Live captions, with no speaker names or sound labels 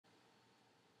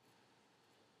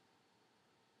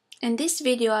In this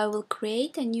video I will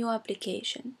create a new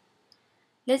application.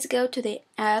 Let's go to the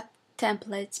App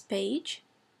Templates page.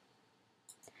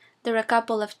 There are a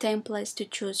couple of templates to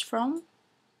choose from.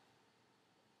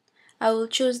 I will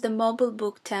choose the mobile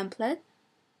book template.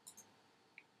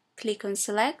 Click on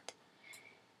Select.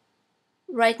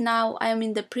 Right now I am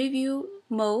in the preview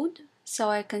mode, so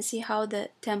I can see how the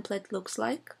template looks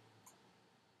like.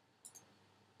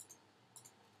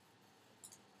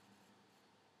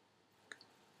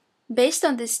 Based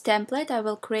on this template, I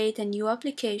will create a new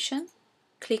application.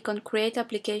 Click on Create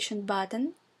Application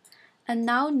button and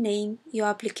now name your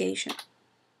application.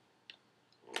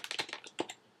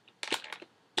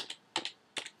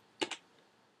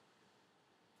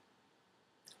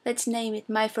 Let's name it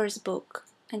My First Book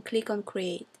and click on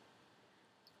Create.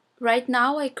 Right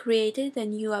now I created a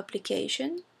new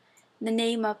application. The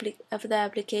name of the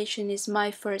application is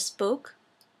My First Book.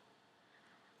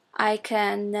 I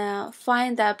can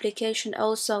find the application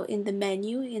also in the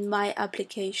menu in My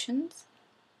Applications.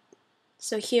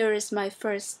 So here is My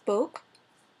First Book.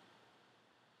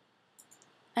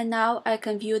 And now I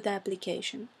can view the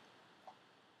application.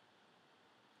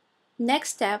 Next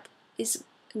step is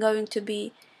going to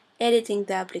be editing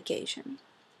the application.